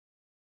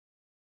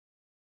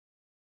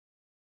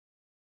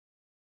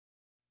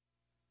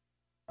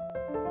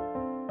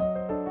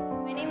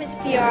name is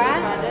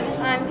Fiora.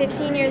 I'm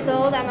 15 years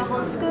old. I'm a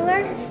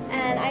homeschooler,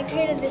 and I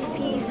created this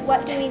piece,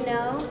 What Do We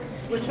Know?,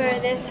 for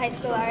this high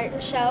school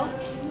art show.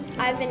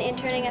 I've been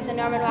interning at the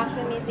Norman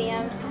Rockwell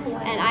Museum,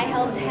 and I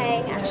helped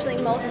hang actually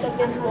most of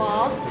this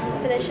wall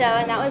for the show,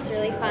 and that was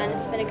really fun.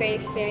 It's been a great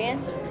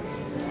experience.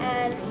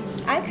 And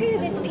I created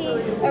this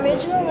piece,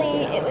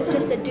 originally it was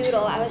just a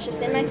doodle. I was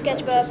just in my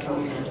sketchbook,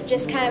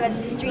 just kind of a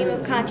stream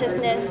of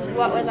consciousness,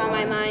 what was on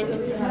my mind.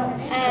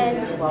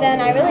 And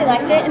then I really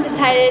liked it and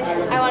decided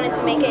I wanted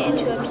to make it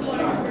into a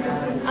piece.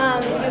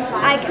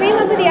 I came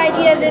up with the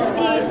idea of this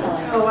piece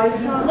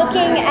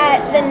looking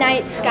at the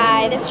night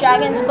sky. This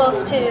dragon's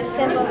supposed to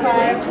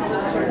simplify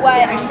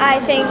what I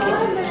think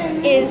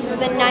is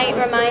the night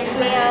reminds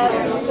me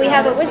of. We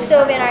have a wood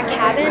stove in our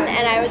cabin,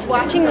 and I was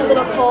watching the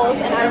little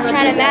coals, and I was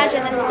trying to imagine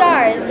the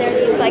stars. They're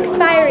these like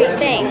fiery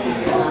things.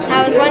 And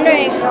I was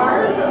wondering,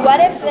 what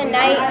if the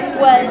night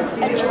was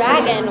a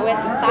dragon with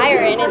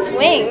fire in its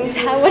wings?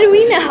 What do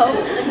we know?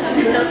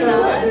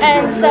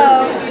 And so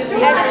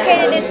I just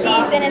created this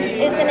piece, and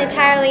it's an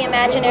entirely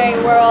imaginary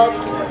world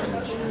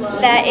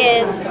that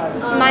is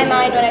my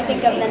mind when I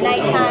think of the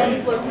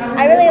nighttime.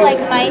 I really like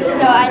mice,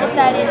 so I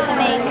decided to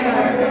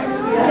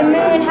make the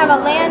moon have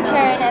a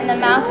lantern and the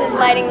mouse is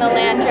lighting the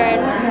lantern.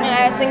 And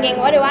I was thinking,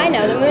 what do I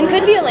know? The moon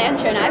could be a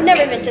lantern. I've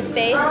never been to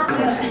space.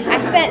 I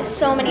spent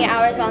so many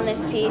hours on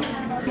this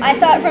piece. I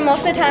thought for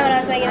most of the time when I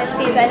was making this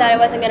piece, I thought it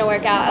wasn't going to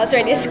work out. I was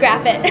ready to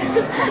scrap it.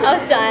 I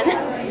was done.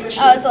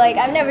 I was like,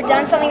 I've never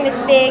done something this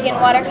big in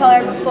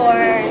watercolor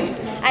before.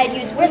 I had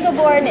used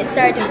bristboard and it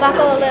started to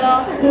buckle a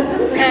little,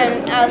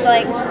 and I was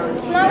like,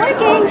 it's not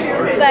working,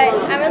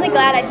 but I'm really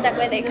glad I stuck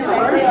with it because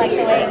I really like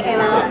the way it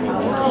came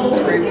out. It's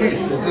a great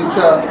piece. Is this,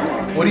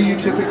 what do you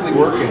typically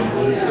work in?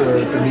 What is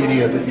the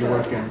media that you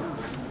work in?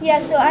 Yeah,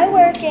 so I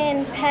work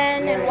in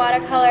pen and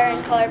watercolor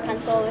and colored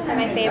pencil. Those are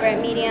my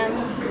favorite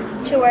mediums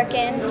to work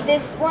in.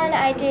 This one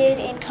I did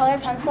in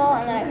colored pencil,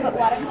 and then I put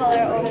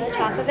watercolor over the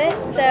top of it.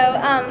 So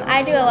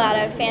I do a lot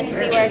of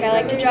fantasy work. I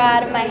like to draw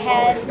out of my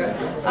head.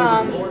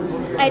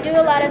 I do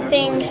a lot of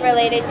things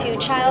related to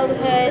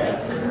childhood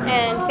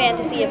and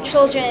fantasy of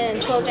children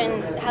and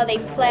children, how they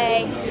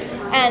play.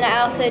 And I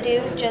also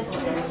do just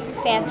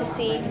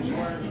fantasy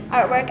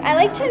artwork. I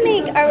like to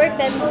make artwork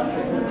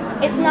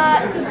it's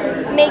not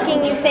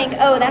making you think,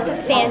 oh, that's a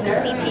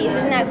fantasy piece,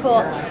 isn't that cool?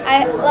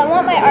 I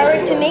want my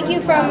artwork to make you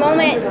for a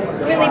moment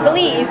really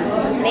believe,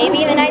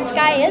 maybe the night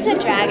sky is a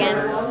dragon.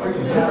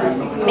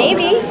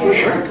 Maybe.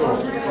 Very cool.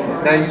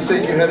 Now you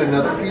said you had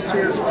another piece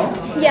here as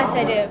well? Yes,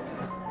 I do.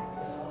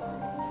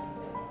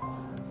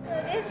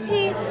 This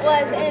piece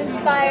was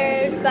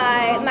inspired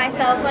by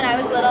myself when I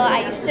was little.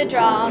 I used to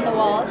draw on the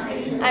walls.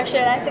 I'm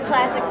sure that's a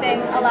classic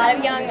thing a lot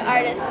of young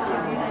artists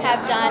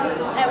have done.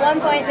 At one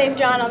point they've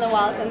drawn on the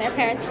walls and their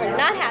parents were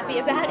not happy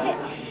about it.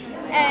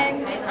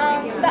 And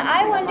but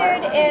I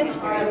wondered if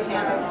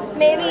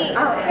maybe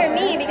for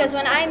me, because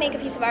when I make a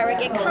piece of artwork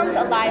it comes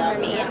alive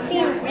for me. It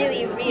seems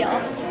really real.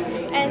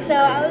 And so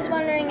I was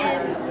wondering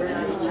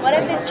what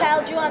if this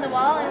child drew on the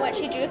wall and what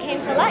she drew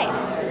came to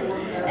life?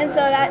 And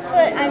so that's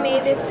what I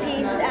made this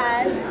piece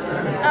as.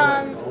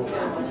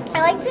 I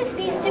like this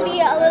piece to be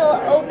a little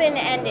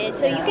open-ended,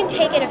 so you can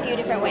take it a few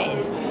different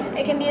ways.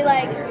 It can be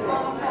like,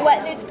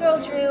 what this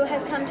girl drew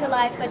has come to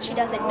life, but she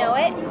doesn't know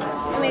it,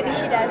 or maybe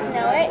she does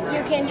know it.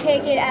 You can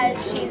take it as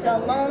she's a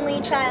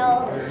lonely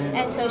child,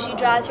 and so she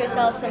draws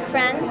herself some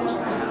friends.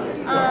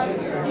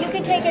 You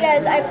could take it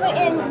as, I put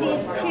in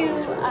these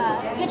two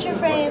picture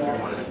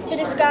frames to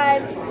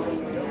describe,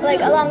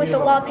 like along with the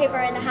wallpaper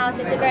in the house,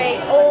 it's a very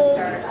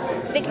old,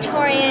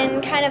 Victorian,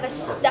 kind of a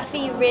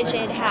stuffy,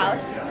 rigid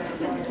house.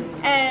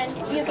 And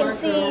you can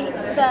see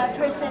the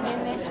person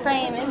in this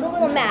frame is a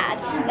little mad.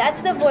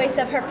 That's the voice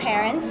of her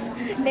parents.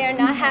 They're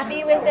not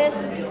happy with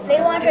this.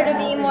 They want her to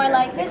be more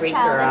like this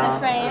child in the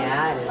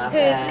frame,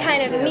 who's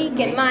kind of meek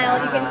and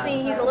mild. You can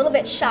see he's a little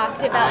bit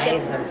shocked about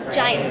this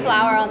giant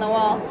flower on the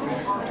wall.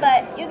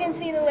 But you can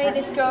see the way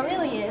this girl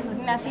really is, with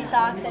messy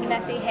socks and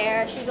messy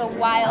hair. She's a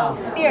wild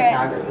spirit,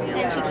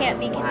 and she can't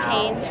be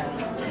contained.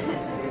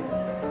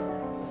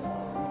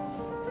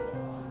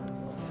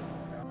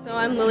 So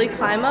I'm Lily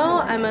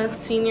Climo. I'm a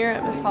senior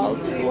at Miss Hall's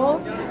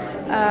school.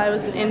 I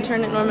was an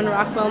intern at Norman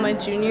Rockwell my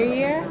junior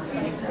year.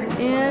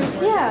 And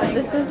yeah,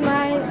 this is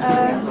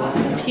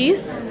my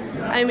piece.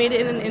 I made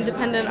it in an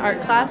independent art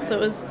class, so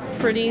it was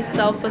pretty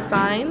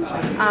self-assigned.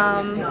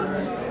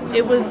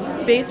 It was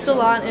based a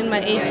lot in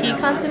my AP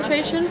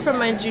concentration from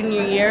my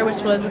junior year,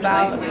 which was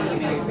about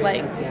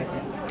like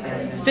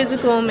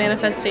physical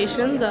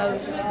manifestations of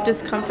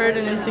discomfort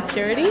and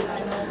insecurity.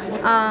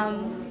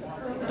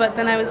 But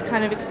then I was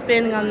kind of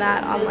expanding on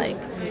that, on like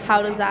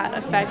how does that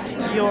affect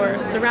your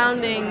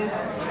surroundings,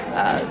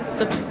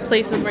 the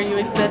places where you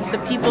exist, the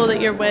people that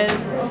you're with,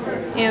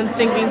 and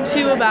thinking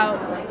too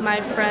about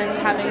my friend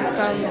having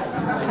some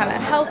kind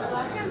of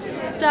health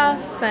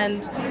stuff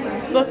and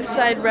books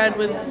I'd read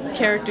with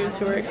characters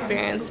who were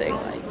experiencing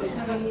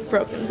like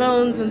broken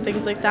bones and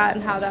things like that,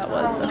 and how that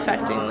was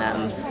affecting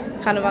them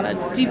kind of on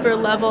a deeper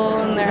level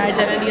in their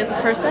identity as a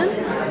person.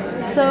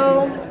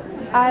 So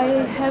I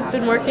have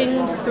been working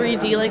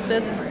 3D like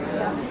this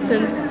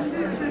since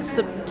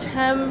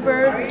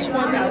September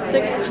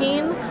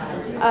 2016,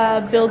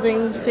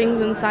 building things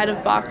inside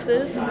of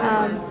boxes,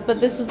 but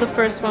this was the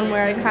first one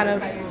where I kind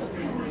of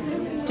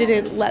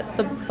didn't let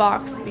the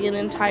box be an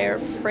entire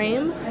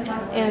frame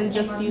and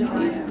just use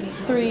these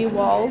 3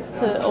 walls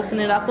to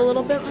open it up a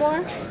little bit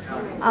more.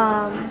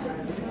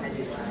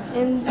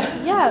 And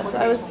yeah, so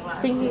I was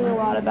thinking a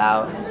lot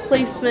about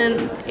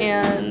placement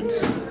and,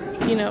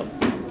 you know,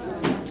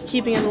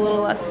 keeping it a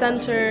little less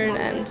centered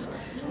and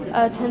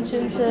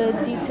attention to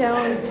detail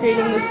and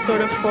creating this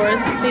sort of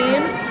forest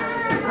scene.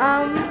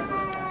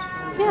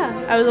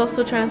 Yeah, I was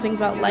also trying to think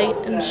about light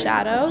and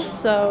shadow,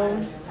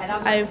 so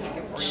I've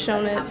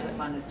shown it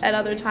at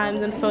other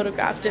times and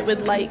photographed it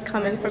with light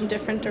coming from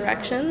different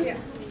directions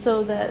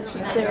so that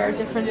there are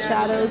different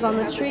shadows on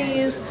the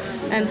trees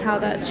and how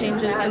that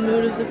changes the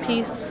mood of the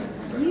piece.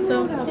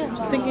 So yeah,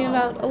 just thinking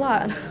about a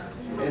lot.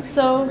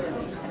 So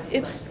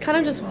it's kind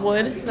of just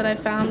wood that I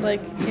found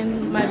like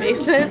in my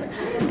basement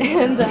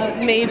and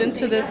made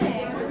into this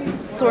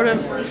sort of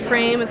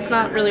frame. It's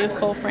not really a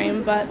full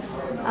frame, but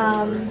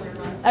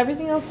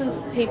everything else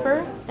is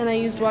paper, and I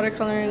used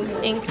watercolor and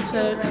ink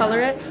to color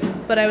it,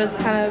 but I was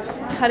kind of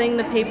cutting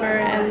the paper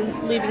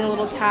and leaving a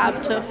little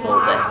tab to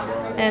fold it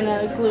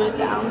and glue it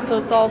down, so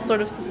it's all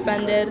sort of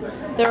suspended.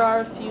 There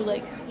are a few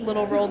like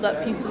little rolled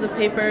up pieces of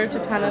paper to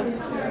kind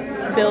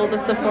of build a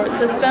support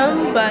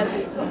system, but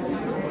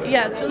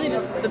yeah, it's really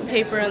just the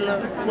paper and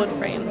the wood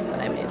frame that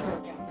I made.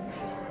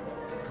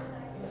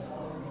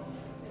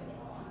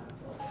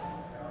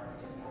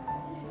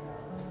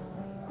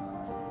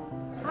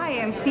 Hi,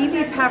 I'm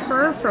Phoebe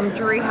Pepper from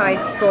Drury High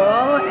School,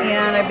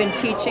 and I've been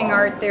teaching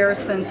art there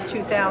since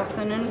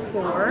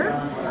 2004.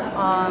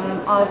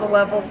 All the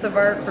levels of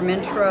art from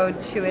intro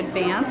to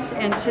advanced,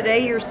 and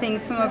today you're seeing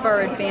some of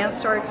our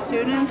advanced art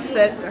students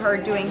that are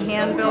doing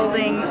hand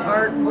building,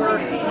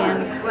 artwork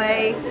in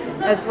clay,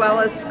 as well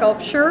as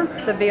sculpture,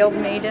 the Veiled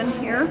Maiden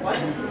here.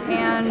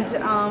 And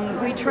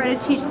we try to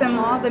teach them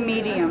all the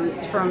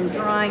mediums, from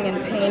drawing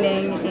and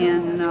painting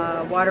in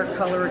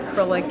watercolor,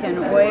 acrylic, and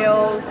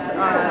oils,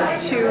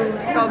 to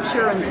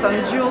sculpture and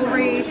some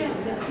jewelry,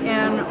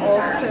 and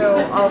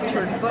also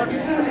altered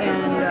books,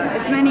 and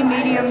as many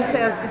mediums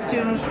as the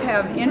students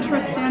have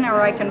interest in,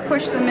 or I can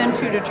push them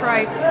into to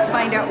try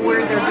find out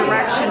where their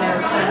direction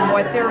is and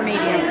what their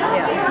medium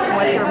is, and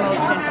what they're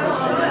most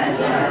interested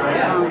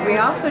in. We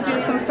also do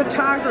some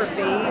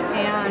photography,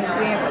 and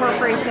we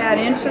incorporate that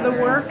into the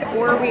work,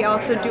 or we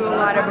also do a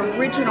lot of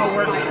original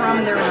work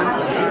from their own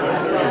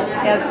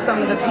photography, as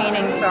some of the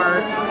paintings are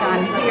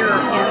done here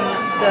in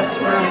this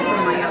room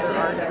from my other